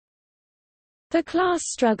The Class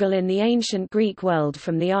Struggle in the Ancient Greek World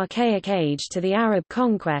from the Archaic Age to the Arab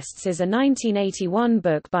Conquests is a 1981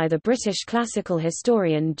 book by the British classical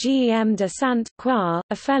historian G. M. de Saint-Croix,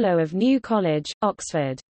 a Fellow of New College,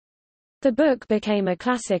 Oxford. The book became a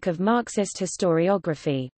classic of Marxist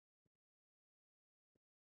historiography.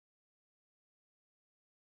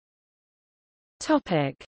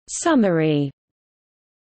 Summary.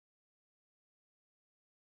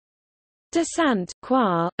 De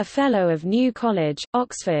Saint-Croix, a Fellow of New College,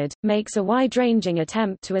 Oxford, makes a wide-ranging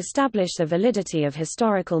attempt to establish the validity of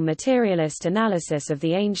historical materialist analysis of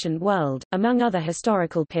the ancient world, among other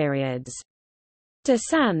historical periods. De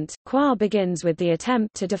Saint-Croix begins with the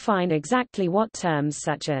attempt to define exactly what terms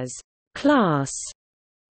such as class,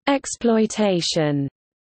 exploitation,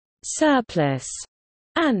 surplus,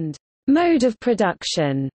 and mode of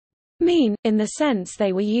production mean, in the sense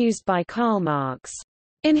they were used by Karl Marx.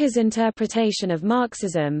 In his interpretation of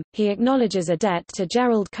Marxism, he acknowledges a debt to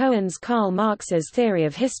Gerald Cohen's Karl Marx's Theory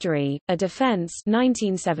of History, A Defense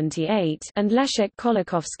 1978, and Leszek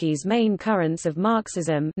Kolakowski's Main Currents of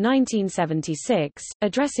Marxism 1976,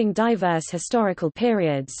 addressing diverse historical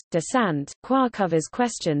periods. De Saint-Croix covers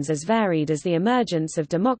questions as varied as the emergence of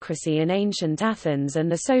democracy in ancient Athens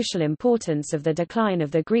and the social importance of the decline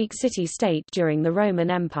of the Greek city-state during the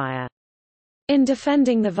Roman Empire. In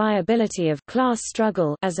defending the viability of class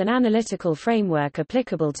struggle as an analytical framework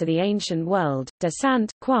applicable to the ancient world, de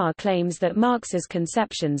Saint-Croix claims that Marx's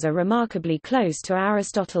conceptions are remarkably close to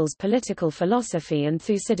Aristotle's political philosophy and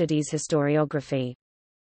Thucydides' historiography.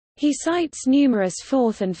 He cites numerous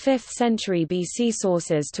 4th and 5th century BC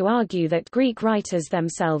sources to argue that Greek writers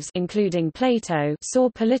themselves, including Plato, saw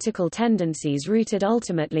political tendencies rooted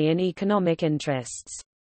ultimately in economic interests.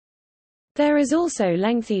 There is also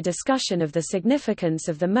lengthy discussion of the significance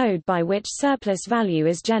of the mode by which surplus value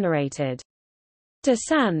is generated. De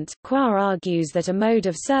Saint-Croix argues that a mode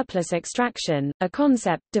of surplus extraction, a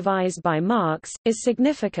concept devised by Marx, is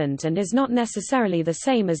significant and is not necessarily the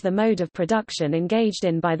same as the mode of production engaged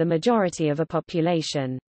in by the majority of a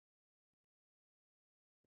population.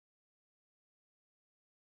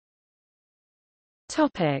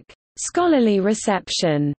 Scholarly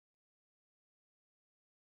reception.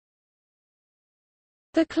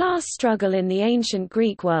 The class struggle in the ancient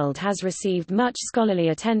Greek world has received much scholarly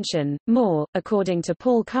attention, more, according to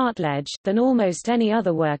Paul Cartledge, than almost any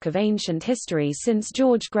other work of ancient history since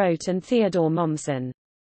George Grote and Theodore Mommsen.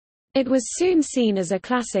 It was soon seen as a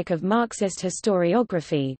classic of Marxist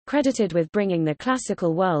historiography, credited with bringing the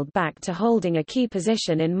classical world back to holding a key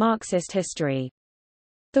position in Marxist history.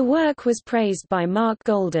 The work was praised by Mark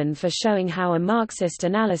Golden for showing how a Marxist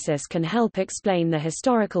analysis can help explain the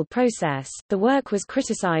historical process. The work was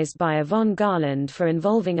criticized by Yvonne Garland for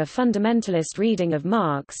involving a fundamentalist reading of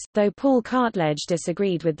Marx, though Paul Cartledge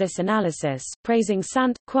disagreed with this analysis, praising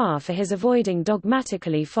Saint-Croix for his avoiding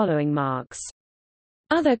dogmatically following Marx.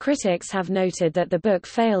 Other critics have noted that the book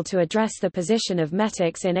failed to address the position of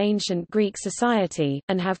metics in ancient Greek society,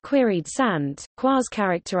 and have queried Saint-Croix's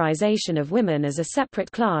characterization of women as a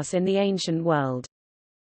separate class in the ancient world.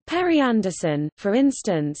 Perry Anderson, for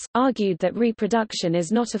instance, argued that reproduction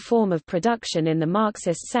is not a form of production in the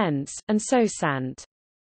Marxist sense, and so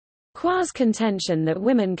Saint-Croix's contention that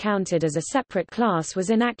women counted as a separate class was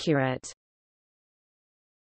inaccurate.